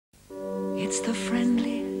It's the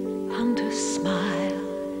friendly hunter's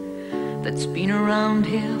smile that's been around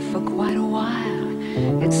here for quite a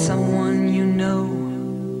while. It's someone you know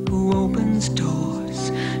who opens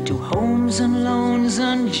doors to homes and loans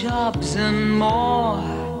and jobs and more.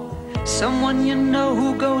 Someone you know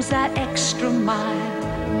who goes that extra mile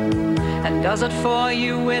and does it for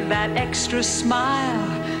you with that extra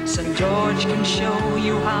smile. St. George can show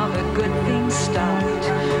you how the good things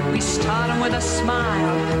start. We start them with a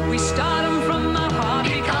smile. We start them from the heart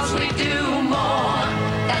because we do more.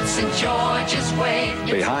 That's St. George's way.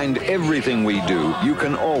 Behind everything we do, you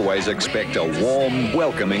can always expect a warm,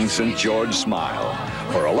 welcoming St. George smile.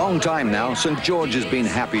 For a long time now, St. George has been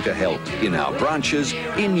happy to help in our branches,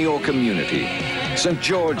 in your community. St.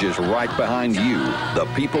 George is right behind you, the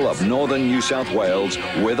people of northern New South Wales,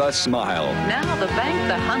 with a smile. Now the bank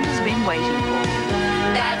the hunt has been waiting for.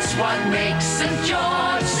 That's what makes St.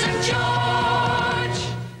 George, St. George.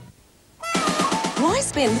 Why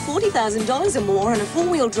spend $40,000 or more on a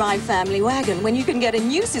four-wheel drive family wagon when you can get a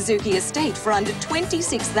new Suzuki Estate for under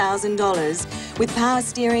 $26,000? With power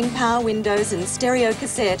steering, power windows and stereo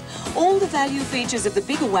cassette, all the value features of the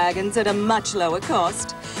bigger wagons at a much lower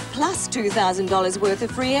cost. Plus $2,000 worth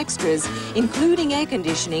of free extras, including air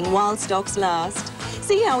conditioning while stocks last.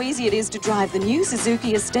 See how easy it is to drive the new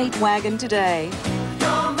Suzuki Estate wagon today.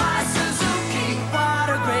 You're my Suzuki, what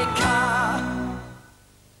a great car.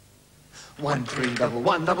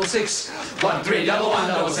 131166,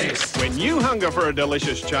 131166. When you hunger for a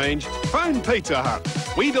delicious change, phone Pizza Hut.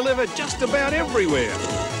 We deliver just about everywhere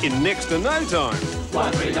in next to no time.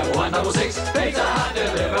 131166, Pizza Hut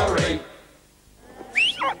delivery.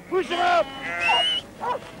 Push him up!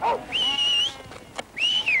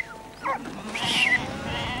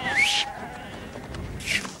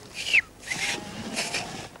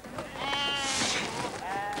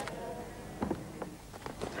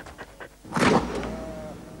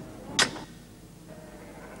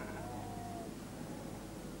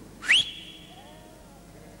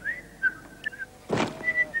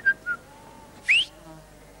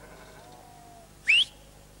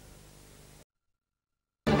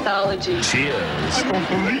 Cheers.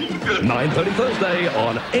 9:30 Thursday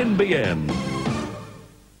on NBN.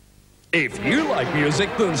 If you like music,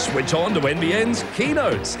 then switch on to NBN's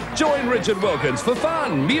Keynotes. Join Richard Wilkins for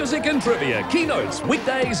fun, music and trivia. Keynotes,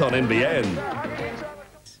 weekdays on NBN.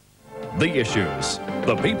 The issues,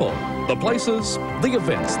 the people, the places, the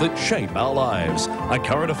events that shape our lives. A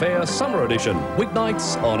current affair summer edition,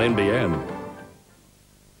 weeknights on NBN.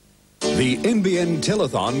 The NBN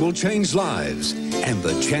Telethon will change lives, and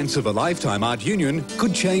the chance of a lifetime art union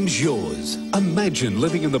could change yours. Imagine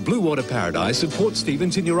living in the blue water paradise of Port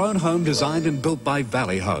Stephens in your own home designed and built by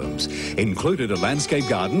Valley Homes. Included are landscape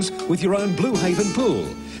gardens with your own Blue Haven pool.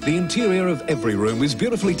 The interior of every room is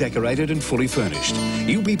beautifully decorated and fully furnished.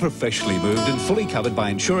 You'll be professionally moved and fully covered by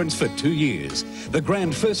insurance for 2 years. The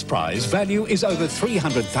grand first prize value is over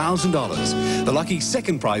 $300,000. The lucky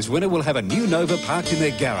second prize winner will have a new Nova parked in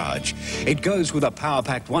their garage. It goes with a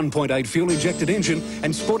power-packed 1.8 fuel-injected engine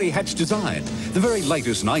and sporty hatch design. The very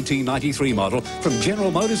latest 1993 model from General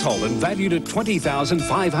Motors Holden, valued at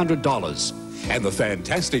 $20,500. And the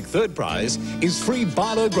fantastic third prize is free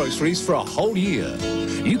Barlow groceries for a whole year.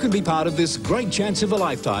 You can be part of this great chance of a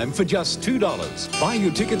lifetime for just $2. Buy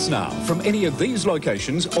your tickets now from any of these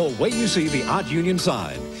locations or where you see the Art Union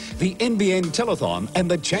sign. The NBN Telethon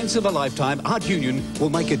and the chance of a lifetime Art Union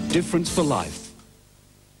will make a difference for life.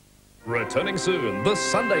 Returning soon, the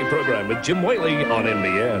Sunday program with Jim Whaley on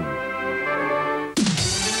NBN.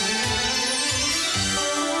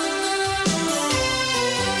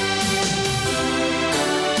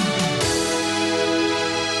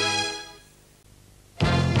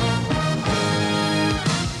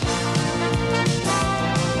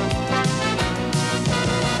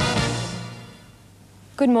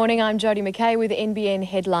 Good morning, I'm Jodie McKay with NBN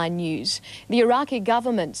Headline News. The Iraqi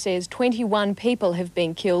government says 21 people have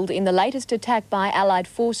been killed in the latest attack by Allied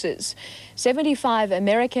forces. 75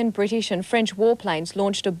 American, British and French warplanes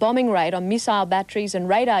launched a bombing raid on missile batteries and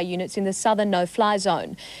radar units in the southern no-fly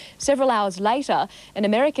zone. Several hours later, an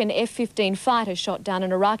American F-15 fighter shot down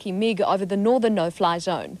an Iraqi MiG over the northern no-fly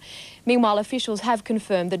zone. Meanwhile, officials have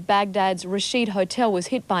confirmed that Baghdad's Rashid Hotel was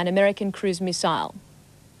hit by an American cruise missile.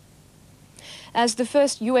 As the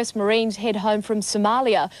first US Marines head home from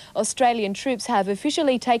Somalia, Australian troops have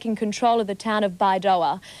officially taken control of the town of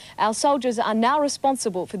Baidoa. Our soldiers are now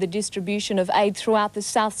responsible for the distribution of aid throughout the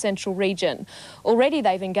south-central region. Already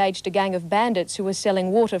they've engaged a gang of bandits who are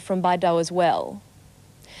selling water from Baidoa's well.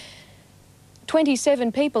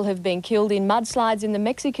 27 people have been killed in mudslides in the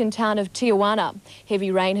Mexican town of Tijuana. Heavy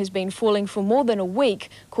rain has been falling for more than a week,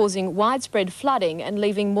 causing widespread flooding and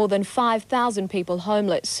leaving more than 5,000 people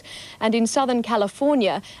homeless. And in Southern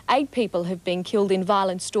California, 8 people have been killed in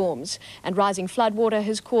violent storms, and rising floodwater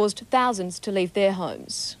has caused thousands to leave their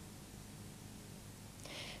homes.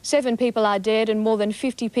 7 people are dead and more than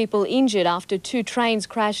 50 people injured after 2 trains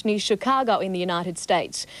crashed near Chicago in the United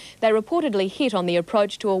States. They reportedly hit on the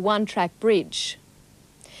approach to a one-track bridge.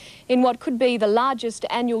 In what could be the largest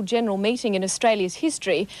annual general meeting in Australia's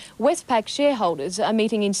history, Westpac shareholders are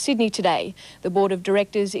meeting in Sydney today. The board of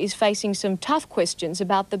directors is facing some tough questions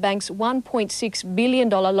about the bank's $1.6 billion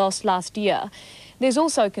loss last year. There's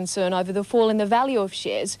also concern over the fall in the value of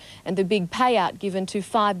shares and the big payout given to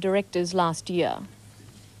 5 directors last year.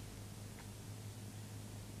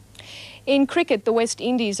 In cricket, the West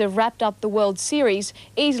Indies have wrapped up the World Series,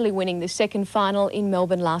 easily winning the second final in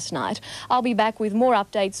Melbourne last night. I'll be back with more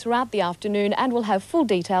updates throughout the afternoon, and we'll have full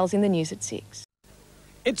details in the news at 6.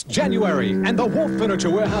 It's January and the Wharf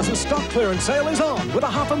Furniture Warehouse's stock clearance sale is on with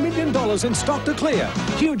 $500,000 in stock to clear.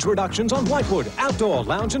 Huge reductions on whitewood, outdoor,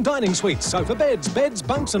 lounge and dining suites, sofa beds,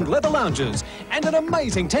 bunks and leather lounges. And an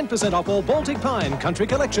amazing 10% off all Baltic Pine, Country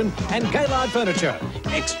Collection and Gaylord furniture.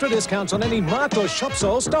 Extra discounts on any marked or shop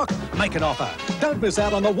sold stock. Make an offer. Don't miss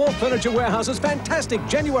out on the Wharf Furniture Warehouse's fantastic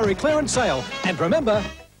January clearance sale. And remember,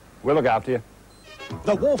 we'll look after you.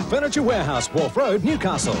 The Wharf Furniture Warehouse, Wharf Road,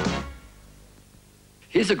 Newcastle.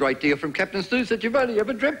 Here's a great deal from Captain Snooze that you've only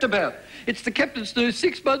ever dreamt about. It's the Captain Snooze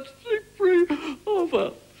 6 months free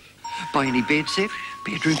offer. Buy any bed set,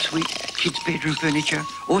 bedroom suite, kids' bedroom furniture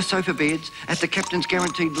or sofa beds at the Captain's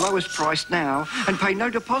guaranteed lowest price now and pay no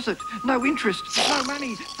deposit, no interest, no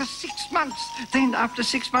money for 6 months. Then after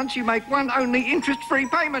 6 months you make one only interest-free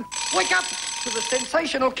payment. Wake up to the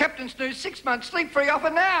sensational Captain Snooze 6 months sleep-free offer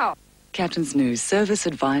now. Captain Snooze, service,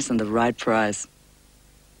 advice and the right price.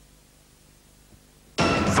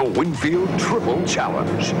 The Winfield Triple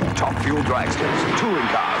Challenge. Top fuel dragsters, touring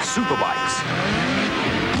cars, superbikes.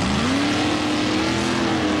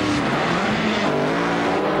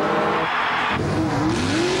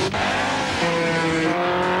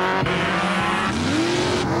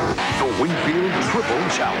 The Winfield Triple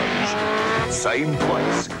Challenge. Same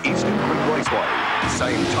place, Eastern Creek Raceway.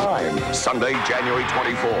 Same time, Sunday, January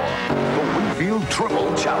 24. The Winfield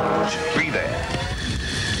Triple Challenge. Be there.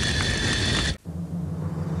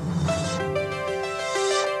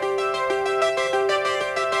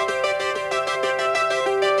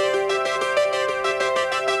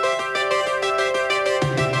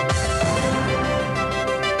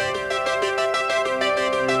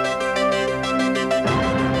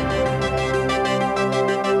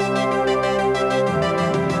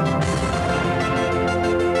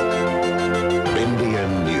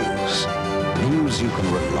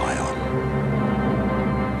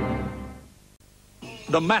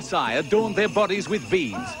 The Maasai adorned their bodies with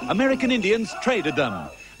beads. American Indians traded them.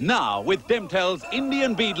 Now, with Demtel's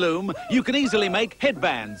Indian bead loom, you can easily make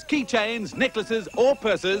headbands, keychains, necklaces or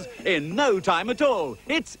purses in no time at all.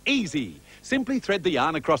 It's easy. Simply thread the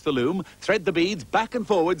yarn across the loom, thread the beads back and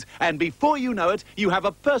forwards, and before you know it, you have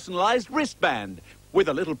a personalised wristband. With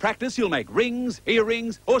a little practice, you'll make rings,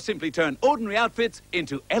 earrings, or simply turn ordinary outfits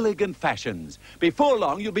into elegant fashions. Before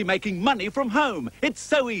long, you'll be making money from home. It's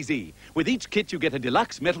so easy. With each kit, you get a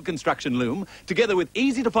deluxe metal construction loom, together with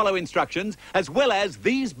easy-to-follow instructions, as well as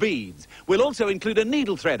these beads. We'll also include a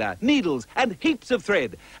needle threader, needles, and heaps of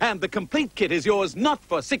thread. And the complete kit is yours not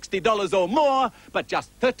for $60 or more, but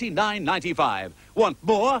just $39.95. Want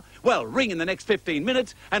more? Well, ring in the next 15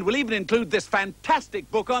 minutes, and we'll even include this fantastic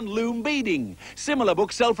book on loom beading. Similar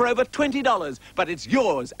books sell for over $20, but it's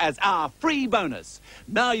yours as our free bonus.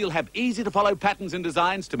 Now you'll have easy-to-follow patterns and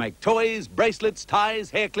designs to make toys, bracelets,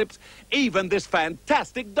 ties, hair clips, even this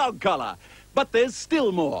fantastic dog collar. But there's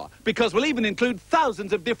still more, because we'll even include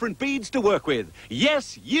thousands of different beads to work with.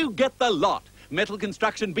 Yes, you get the lot. Metal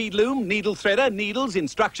construction bead loom, needle threader, needles,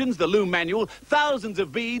 instructions, the loom manual, thousands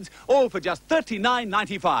of beads, all for just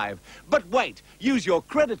 $39.95. But wait, use your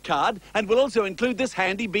credit card and we'll also include this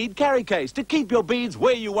handy bead carry case to keep your beads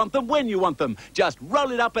where you want them, when you want them. Just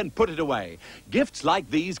roll it up and put it away. Gifts like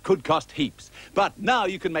these could cost heaps. But now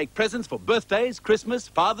you can make presents for birthdays, Christmas,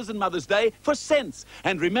 Father's and Mother's Day for cents.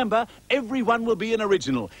 And remember, everyone will be an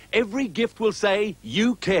original. Every gift will say,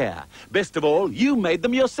 you care. Best of all, you made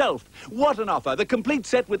them yourself. What an offer. The complete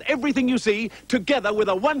set with everything you see, together with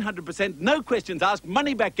a 100% no questions asked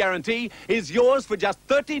money-back guarantee, is yours for just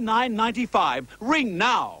 $39.95. Ring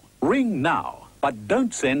now. Ring now, but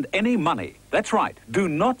don't send any money. That's right, do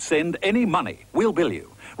not send any money. We'll bill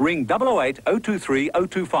you. ring 008 023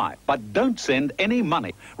 025. But don't send any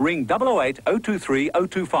money. Ring 008 023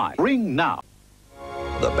 025. Ring now.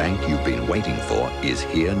 The bank you've been waiting for is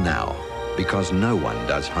here now, because no one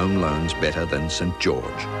does home loans better than St.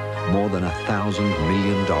 George. More than $1,000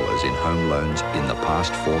 million in home loans in the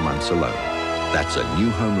past 4 months alone. That's a new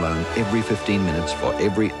home loan every 15 minutes for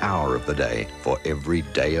every hour of the day, for every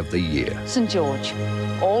day of the year. St. George.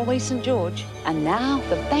 Always St. George. And now,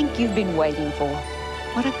 the bank you've been waiting for.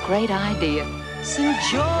 What a great idea. St.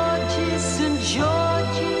 George's, St.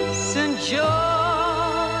 George's, St. George.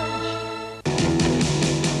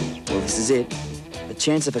 Well, this is it. A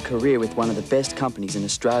chance of a career with one of the best companies in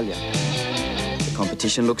Australia. The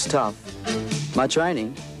competition looks tough. My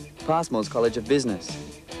training, Passmore's College of Business.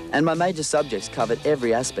 And my major subjects covered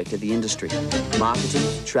every aspect of the industry. Marketing,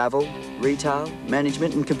 travel, retail,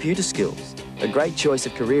 management and computer skills. A great choice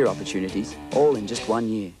of career opportunities, all in just 1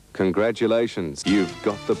 year. Congratulations, you've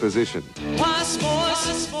got the position.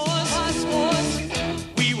 Passmore's,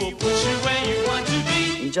 we will put you where you want to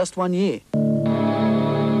be. In just 1 year.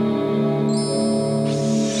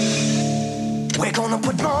 We're gonna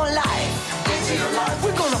put more life into your life.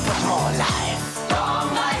 We're gonna put more life.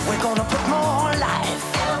 We're gonna put more life.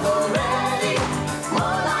 Ready.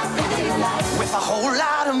 More life into your life. With a whole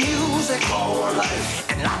lot of music. More life.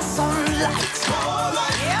 And lots of lights. More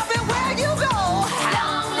life. Everywhere you go.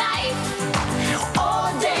 Long life.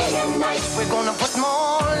 All day and night. We're gonna put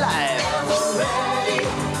more life. Ready.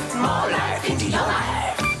 More life into your life.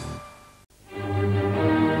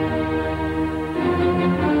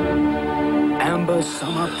 Amber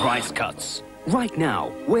Summer Price Cuts. Right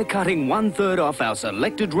now, we're cutting 1/3 off our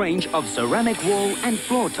selected range of ceramic wall and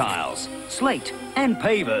floor tiles, slate and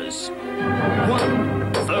pavers.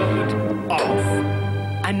 1/3 off.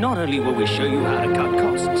 And not only will we show you how to cut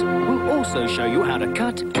costs, we'll also show you how to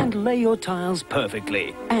cut and lay your tiles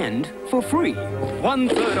perfectly. And for free.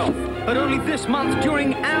 1/3 off, but only this month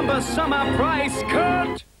during Amber Summer Price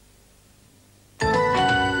Cut.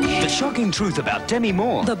 The shocking truth about Demi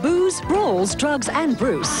Moore. The booze, brawls, drugs and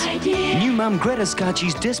Bruce. New mum Greta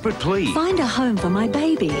Scacchi's desperate plea. Find a home for my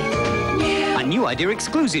baby. A new idea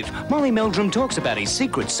exclusive. Molly Meldrum talks about his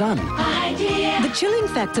secret son. The chilling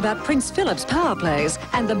facts about Prince Philip's power plays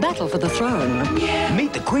and the battle for the throne.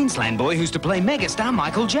 Meet the Queensland boy who's to play megastar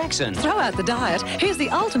Michael Jackson. Throw out the diet. Here's the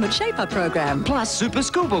ultimate shape-up program. Plus super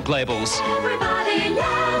schoolbook labels. Everybody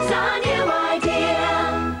loves a new idea.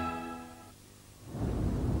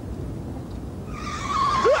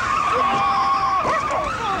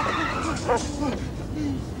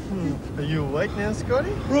 Are you awake now,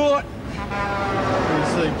 Scotty? Right. You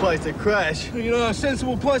see a place to crash. You know a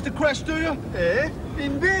sensible place to crash, do you? Yeah,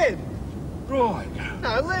 in bed. Right.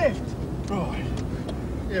 No, left. Right.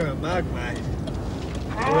 You're a mug, mate.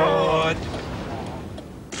 Right.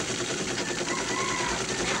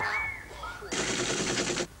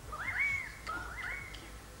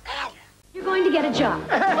 You're going to get a job.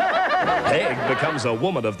 Peg becomes a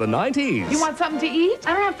woman of the 90s. You want something to eat?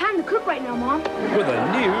 I don't have time to cook right now, Mom. With a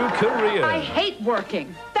new career. I hate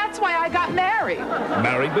working. That's why I got married.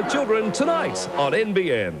 Married with Children tonight on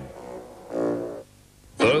NBN.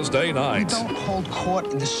 Thursday night. You don't hold court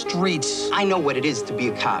in the streets. I know what it is to be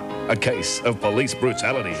a cop. A case of police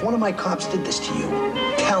brutality. If one of my cops did this to you,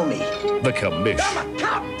 tell me. The commish. I'm a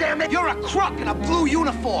cop, damn it! You're a crook in a blue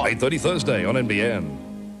uniform. 8:30 Thursday on NBN.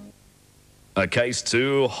 A case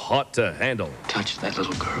too hot to handle. Touch that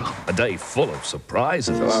little girl. A day full of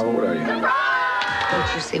surprises. So how old are you?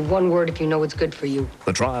 Don't you say one word if you know what's good for you.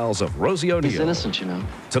 The trials of Rosie O'Neill. He's innocent, you know.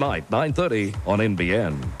 Tonight, 9:30 on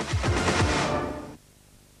NBN.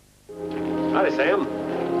 Howdy, Sam.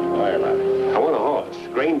 Hi, Larry. I want a horse,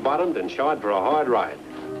 green-bottomed and shod for a hard ride.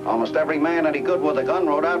 Almost every man any good with a gun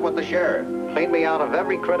rode out with the sheriff. Cleaned me out of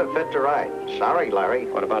every critter fit to ride. Sorry, Larry.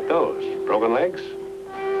 What about those? Broken legs?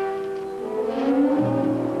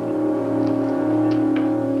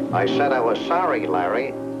 I said I was sorry,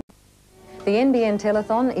 Larry. The NBN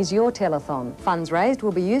Telethon is your telethon. Funds raised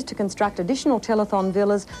will be used to construct additional telethon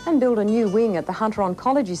villas and build a new wing at the Hunter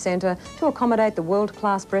Oncology Centre to accommodate the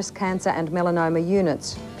world-class breast cancer and melanoma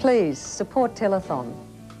units. Please support telethon.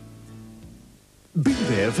 Be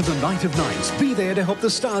there for the night of nights. Be there to help the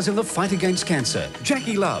stars in the fight against cancer.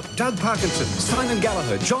 Jackie Love, Doug Parkinson, Simon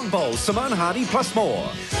Gallagher, John Bowles, Simone Hardy, plus more.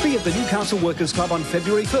 Be at the Newcastle Workers Club on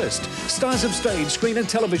February 1st. Stars of stage, screen and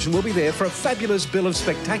television will be there for a fabulous bill of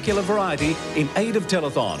spectacular variety in aid of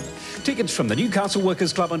telethon. Tickets from the Newcastle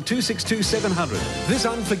Workers Club on 262 700. This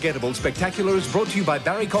unforgettable spectacular is brought to you by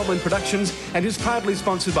Barry Coleman Productions and is proudly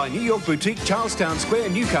sponsored by New York Boutique, Charlestown Square,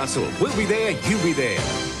 Newcastle. We'll be there, you'll be there.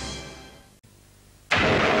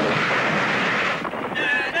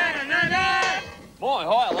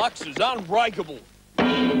 My Hilux is unbreakable.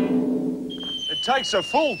 It takes a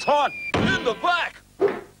full ton. In the back.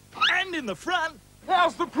 And in the front.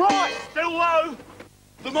 How's the price? Still low.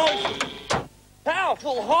 The most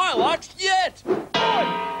powerful Hilux yet.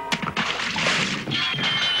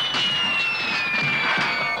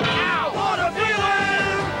 Ow, what a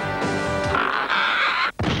feeling!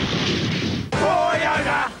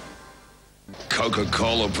 Toyota!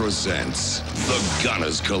 Coca-Cola presents the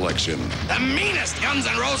Gunners Collection. The meanest Guns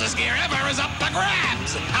N' Roses gear ever is up for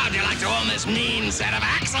grabs. How'd you like to own this mean set of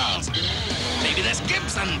axles? Maybe this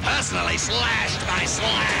Gibson personally slashed by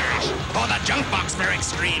Slash. Or the junk box for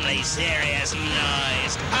extremely serious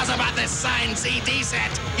noise. How's about this signed CD set?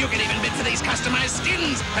 You can even bid for these customized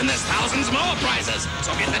skins. And there's thousands more prizes.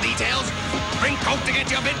 So get the details. Drink Coke to get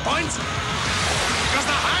your bid points. Because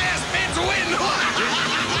the highest bids win.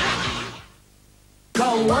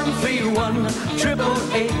 Call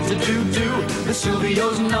 131-888-222. The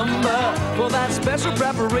Silvio's number for that special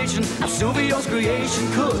preparation of Silvio's creation.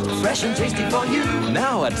 Cooked fresh and tasty for you.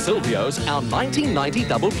 Now at Silvio's, our 1990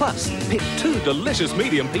 Double Plus. Pick 2 delicious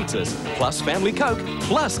medium pizzas, plus family Coke,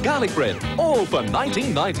 plus garlic bread, all for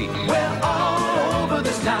 $19.90. We're all over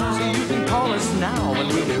this town, so you can call us now and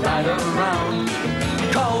we'll be right around.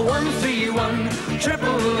 Call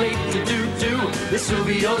 131-888-222. The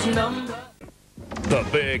Silvio's number. The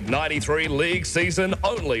big 93 league season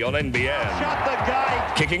only on NBN. Shut the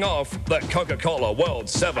gate. Kicking off the Coca-Cola World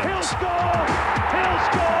Sevens. He'll score! He'll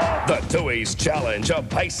score! The Tooheys Challenge, a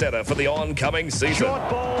pace setter for the oncoming season. Short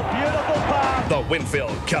ball, beautiful pass. The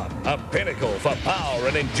Winfield Cup, a pinnacle for power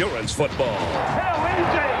and endurance football. How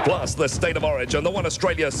easy! Plus the State of Origin, the one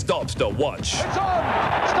Australia stops to watch. It's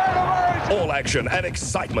on! State of Origin! All action and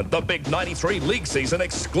excitement, the big 93 league season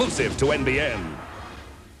exclusive to NBN.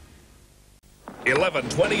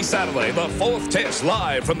 11:20 Saturday, the 4th Test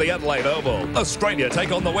live from the Adelaide Oval. Australia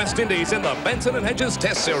take on the West Indies in the Benson and Hedges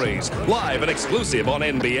Test Series. Live and exclusive on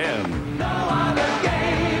NBN.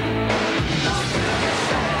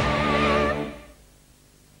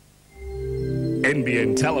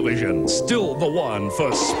 NBN Television, still the one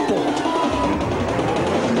for sport.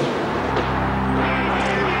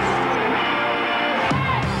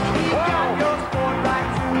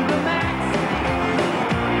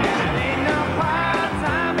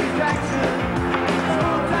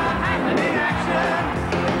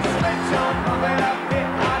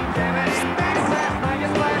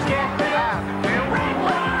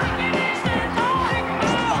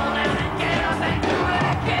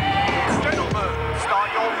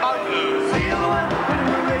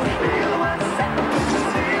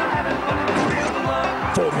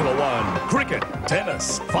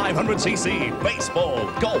 Tennis, 500cc, baseball,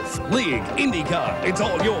 golf, league, IndyCar. It's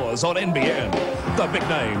all yours on NBN. The big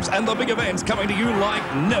names and the big events coming to you like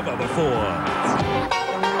never before.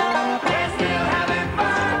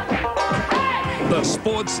 The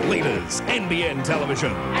sports leaders, NBN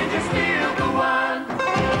Television. And you're still the one.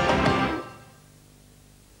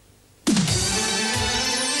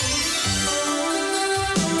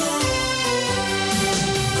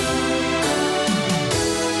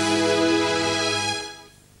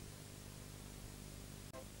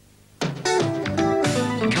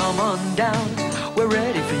 Come on down, we're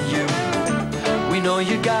ready for you. We know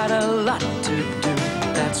you got a lot to do.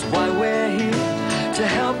 That's why we're here to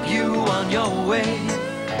help you on your way.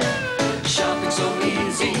 Shopping so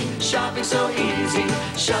easy, shopping so easy,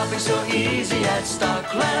 shopping so easy at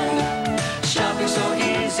Stockland. Shopping so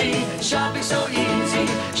easy, shopping so easy,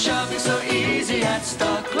 shopping so easy at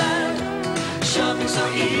Stockland. Shopping so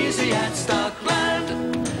easy at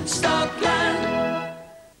Stockland. Stockland.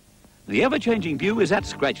 The ever-changing view is at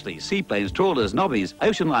Scratchley's. Seaplanes, trawlers, nobbies,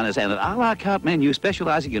 ocean liners and an a la carte menu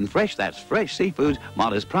specialising in fresh, that's fresh seafood,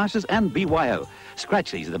 modest prices and BYO.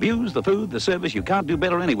 Scratchley's, the views, the food, the service, you can't do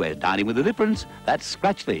better anywhere. Dining with a difference, that's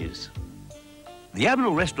Scratchley's. The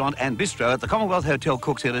Admiral Restaurant and Bistro at the Commonwealth Hotel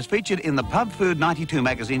Cooks Hill is featured in the Pub Food 92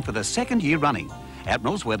 magazine for the 2nd year running.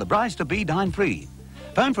 Admirals, where the brides-to-be dine free.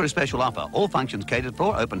 Phone for a special offer. All functions catered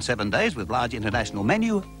for, open 7 days with large international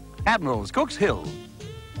menu. Admiral's Cooks Hill.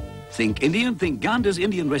 Think Indian, think Ganda's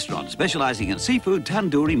Indian Restaurant, specialising in seafood,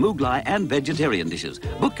 tandoori, Mughlai and vegetarian dishes.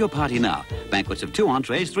 Book your party now. Banquets of 2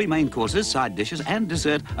 entrees, 3 main courses, side dishes and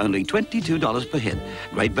dessert, only $22 per head.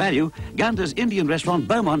 Great value, Ganda's Indian Restaurant,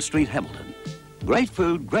 Beaumont Street, Hamilton. Great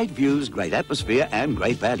food, great views, great atmosphere and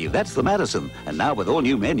great value. That's the Madison. And now with all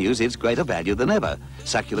new menus, it's greater value than ever.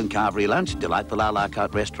 Succulent carvery lunch, delightful a la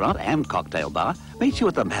carte restaurant and cocktail bar. Meet you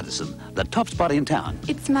at the Madison, the top spot in town.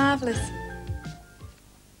 It's marvellous.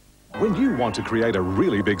 When you want to create a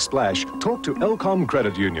really big splash, talk to Elcom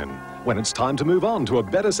Credit Union. When it's time to move on to a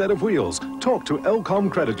better set of wheels, talk to Elcom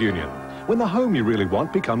Credit Union. When the home you really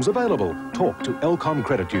want becomes available, talk to Elcom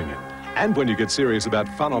Credit Union. And when you get serious about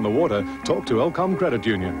fun on the water, talk to Elcom Credit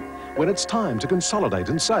Union. When it's time to consolidate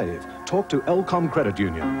and save, talk to Elcom Credit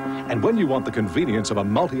Union. And when you want the convenience of a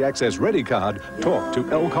multi-access ready card, talk to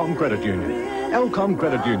Elcom Credit Union. Elcom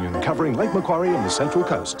Credit Union, covering Lake Macquarie and the Central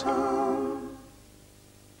Coast.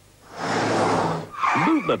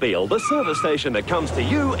 Lubemobile, the service station that comes to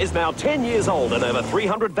you, is now 10 years old and over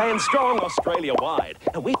 300 vans strong Australia-wide.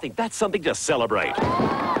 And we think that's something to celebrate.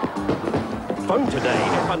 Phone today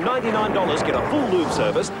and for $99 get a full lube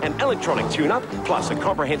service, an electronic tune-up, plus a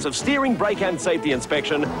comprehensive steering, brake and safety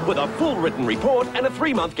inspection with a full written report and a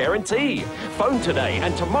 3-month guarantee. Phone today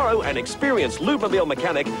and tomorrow an experienced Lubemobile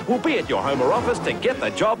mechanic will be at your home or office to get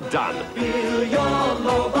the job done. Feel your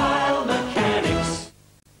mobile mechanics.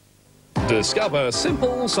 Discover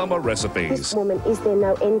simple summer recipes. This woman, is there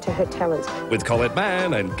no end to her talents? With Colette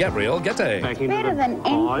Mann and Gabrielle Gette. Better than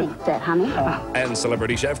anything, that, honey. And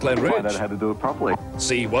celebrity chef Glenn Rich. Find out how to do it properly.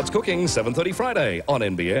 See What's Cooking, 7:30 Friday on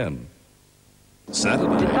NBN.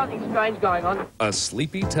 Saturday. There's something strange going on. A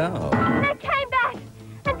sleepy town. They came back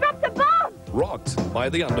and dropped a bomb. Rocked by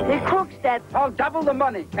the underworld. Crooks, Dad. I'll double the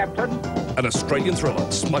money, Captain. An Australian thriller,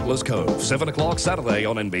 Smuggler's Cove, 7 o'clock Saturday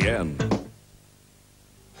on NBN.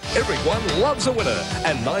 Everyone loves a winner,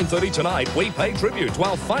 and 9:30 tonight we pay tribute to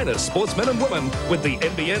our finest sportsmen and women with the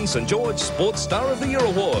NBN St George Sports Star of the Year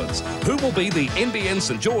Awards. Who will be the NBN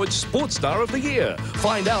St George Sports Star of the Year?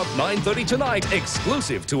 Find out 9:30 tonight,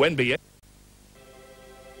 exclusive to NBN.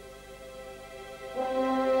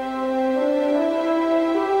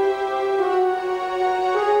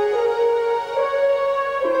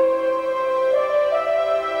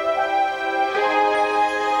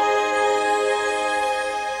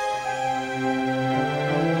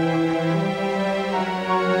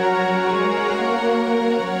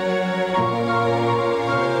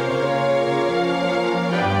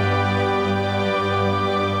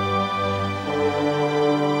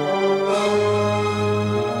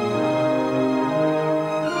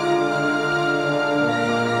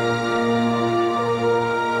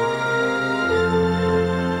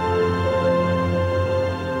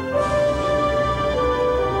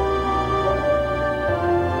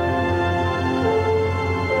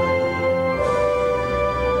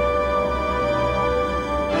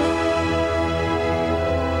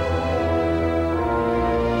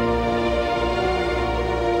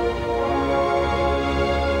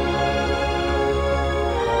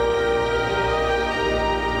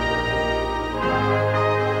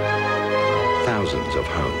 Thousands of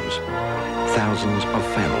homes, thousands of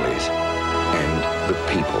families, and the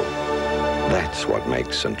people. That's what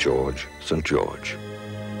makes St George, St George.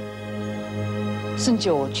 St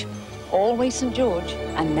George. Always St George.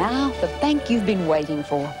 And now the bank you've been waiting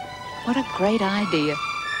for. What a great idea.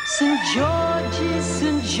 St George's,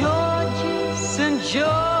 St George's, St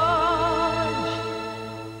George.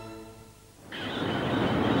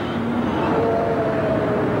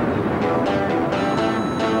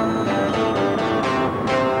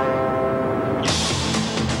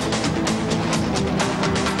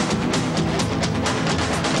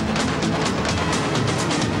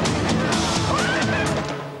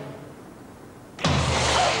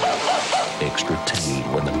 Extra tangy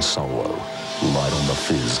lemon solo. Light on the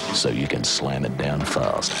fizz so you can slam it down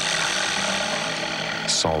fast.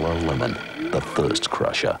 Solo lemon, the thirst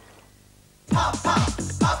crusher.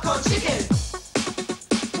 Popcorn chicken.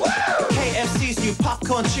 KFC's new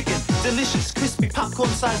popcorn chicken. Delicious, crispy,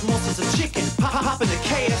 popcorn-sized morsels of chicken. Pop into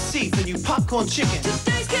KFC, the new popcorn chicken.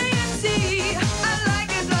 Today's KFC, I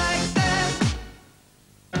like it like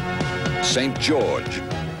that. St. George.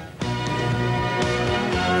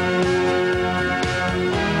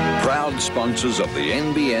 Proud sponsors of the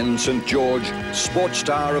NBN St George Sports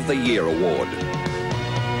Star of the Year Award.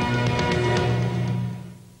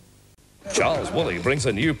 Charles Woolley brings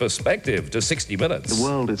a new perspective to 60 Minutes. The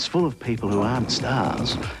world is full of people who aren't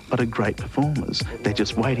stars, but are great performers. They're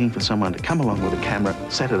just waiting for someone to come along with a camera,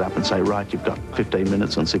 set it up and say, right, you've got 15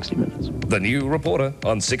 minutes on 60 Minutes. The new reporter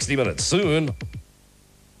on 60 Minutes soon.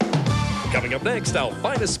 Coming up next, our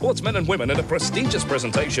finest sportsmen and women in a prestigious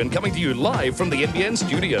presentation coming to you live from the NBN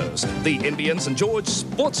studios. The NBN St George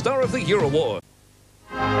Sports Star of the Year Award.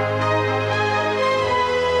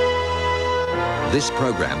 This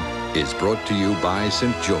program is brought to you by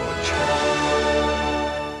St George.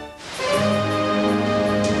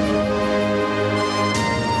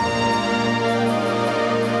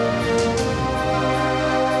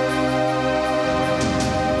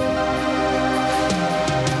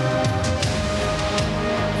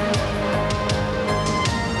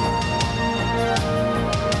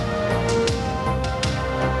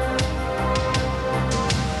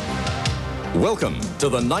 Welcome to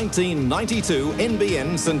the 1992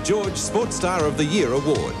 NBN St George Sports Star of the Year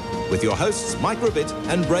Award with your hosts Mike Rabbitt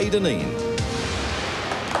and Dinneen.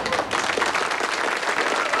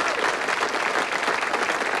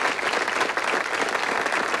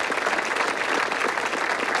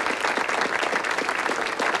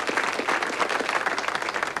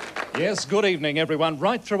 Yes, good evening everyone,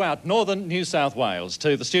 right throughout northern New South Wales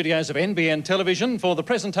to the studios of NBN Television for the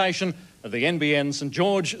presentation of the NBN St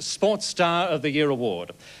George Sports Star of the Year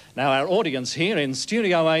Award. Now our audience here in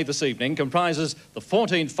Studio A this evening comprises the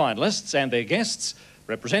 14 finalists and their guests,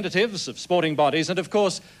 representatives of sporting bodies and of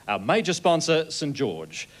course our major sponsor St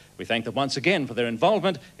George. We thank them once again for their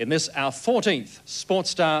involvement in this our 14th Sports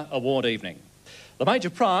Star Award evening. The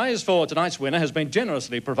major prize for tonight's winner has been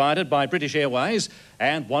generously provided by British Airways,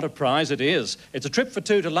 and what a prize it is. It's a trip for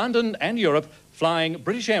two to London and Europe, flying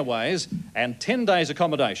British Airways, and 10 days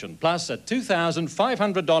accommodation, plus a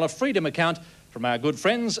 $2,500 freedom account from our good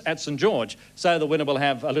friends at St George, so the winner will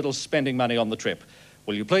have a little spending money on the trip.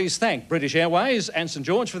 Will you please thank British Airways and St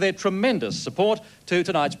George for their tremendous support to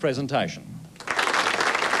tonight's presentation.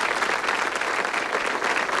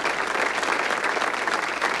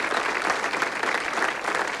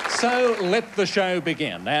 So let the show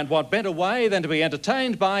begin, and what better way than to be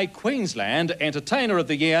entertained by Queensland Entertainer of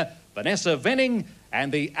the Year, Vanessa Venning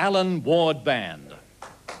and the Alan Ward Band.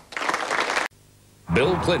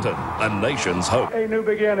 Bill Clinton, a nation's hope. A new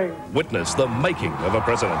beginning. Witness the making of a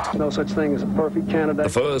president. No such thing as a perfect candidate. The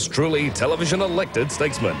first truly television-elected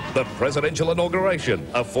statesman. The presidential inauguration,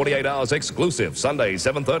 a 48 hours exclusive, Sunday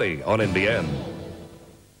 7:30 on NBN.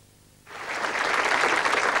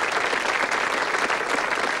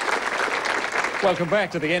 Welcome back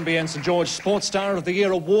to the NBN St George Sports Star of the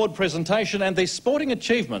Year Award presentation and the sporting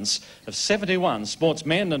achievements of 71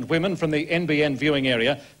 sportsmen and women from the NBN viewing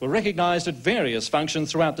area were recognised at various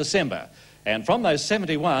functions throughout December. And from those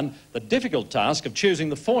 71, the difficult task of choosing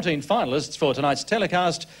the 14 finalists for tonight's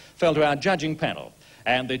telecast fell to our judging panel.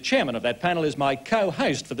 And the chairman of that panel is my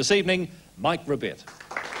co-host for this evening, Mike Rabbitt.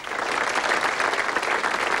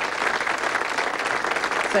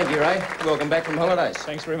 Thank you, Ray. Welcome back from holidays.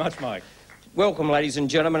 Thanks very much, Mike. Welcome, ladies and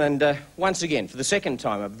gentlemen, and once again, for the second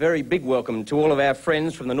time, a very big welcome to all of our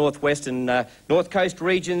friends from the northwest and north coast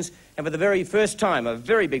regions, and for the very first time, a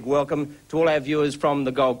very big welcome to all our viewers from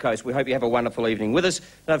the Gold Coast. We hope you have a wonderful evening with us,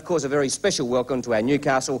 and of course, a very special welcome to our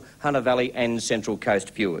Newcastle, Hunter Valley and Central Coast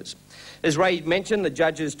viewers. As Ray mentioned, the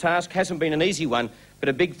judges' task hasn't been an easy one, but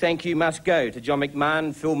a big thank you must go to John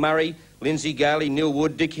McMahon, Phil Murray, Lindsay Gailey, Neil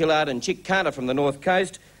Wood, Dick Hillard and Chick Carter from the North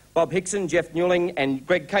Coast, Bob Hickson, Jeff Newling and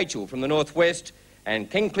Greg Cachel from the Northwest,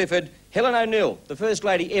 and Ken Clifford, Helen O'Neill, the first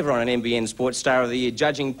lady ever on an NBN Sports Star of the Year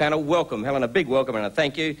judging panel. Welcome, Helen, a big welcome and a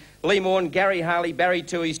thank you. Lee Morn, Gary Harley, Barry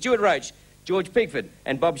Toohey, Stuart Roach, George Pigford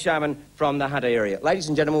and Bob Sharman from the Hunter area. Ladies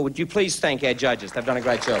and gentlemen, would you please thank our judges? They've done a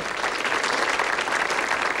great job.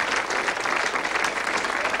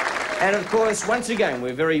 And of course, once again,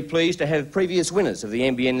 we're very pleased to have previous winners of the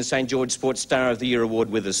NBN St George Sports Star of the Year Award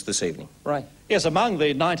with us this evening. Right. Yes, among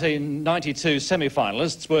the 1992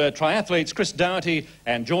 semi-finalists were triathletes Chris Doherty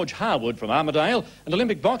and George Harwood from Armidale and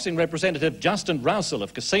Olympic boxing representative Justin Rousel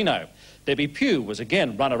of Casino. Debbie Pugh was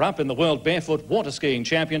again runner-up in the World Barefoot Water Skiing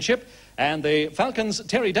Championship, and the Falcons'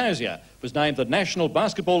 Terry Dozier was named the National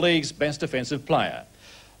Basketball League's Best Offensive Player.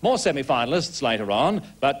 More semi-finalists later on,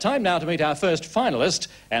 but time now to meet our first finalist.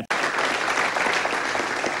 And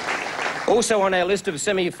also on our list of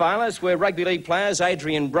semi-finalists were rugby league players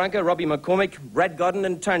Adrian Brunker, Robbie McCormick, Brad Godden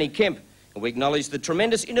and Tony Kemp. And we acknowledge the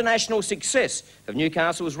tremendous international success of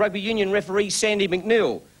Newcastle's rugby union referee Sandy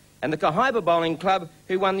McNeil and the Cohiba Bowling Club,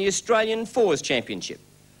 who won the Australian Fours Championship.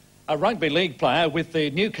 A rugby league player with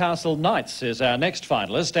the Newcastle Knights is our next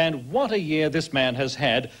finalist, and what a year this man has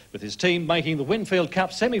had, with his team making the Winfield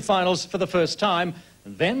Cup semi-finals for the first time,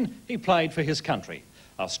 and then he played for his country.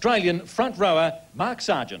 Australian front rower Mark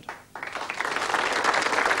Sargent.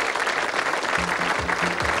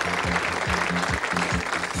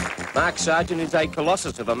 Mark Sargent is a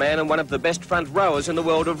colossus of a man and one of the best front rowers in the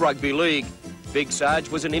world of rugby league. Big Sarge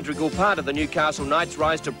was an integral part of the Newcastle Knights'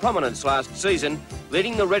 rise to prominence last season,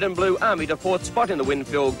 leading the Red and Blue Army to 4th spot in the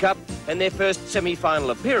Winfield Cup and their first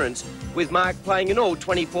semi-final appearance, with Mark playing in all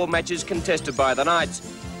 24 matches contested by the Knights.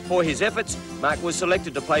 For his efforts, Mark was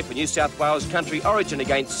selected to play for New South Wales Country Origin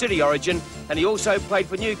against City Origin, and he also played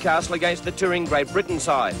for Newcastle against the touring Great Britain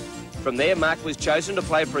side. From there, Mark was chosen to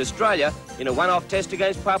play for Australia in a one-off test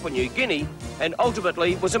against Papua New Guinea, and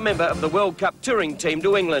ultimately was a member of the World Cup touring team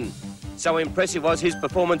to England. So impressive was his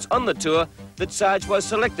performance on the tour that Sarge was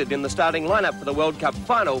selected in the starting lineup for the World Cup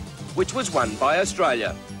final, which was won by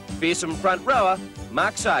Australia. Fearsome front rower,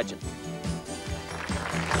 Mark Sargent.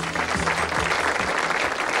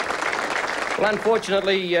 Well,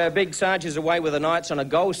 unfortunately, Big Sarge is away with the Knights on a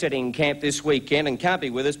goal-setting camp this weekend and can't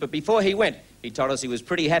be with us, but before he went, he told us he was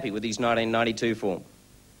pretty happy with his 1992 form.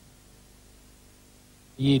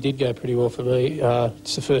 The year did go pretty well for me.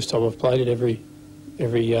 It's the first time I've played it every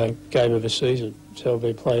game of a season, so I've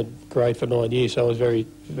been playing grade for 9 years, so I was very,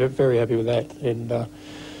 very happy with that. And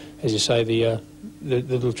as you say, the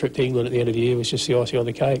little trip to England at the end of the year was just the icing on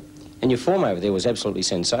the cake. And your form over there was absolutely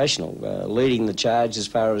sensational, leading the charge as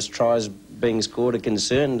far as tries being scored are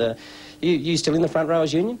concerned. You still in the front row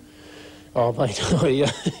as Union? Oh, mate,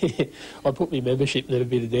 I put my membership in a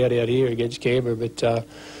bit of doubt out here against Canberra, but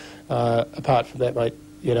apart from that, mate,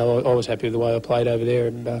 you know, I was happy with the way I played over there,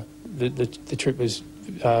 and the trip was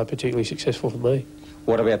particularly successful for me.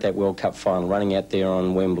 What about that World Cup final, running out there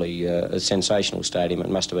on Wembley, a sensational stadium? It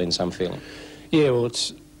must have been some feeling. Yeah, well,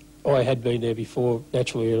 I had been there before,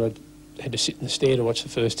 naturally, and I had to sit in the stand and watch the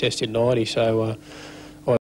first test in '90, so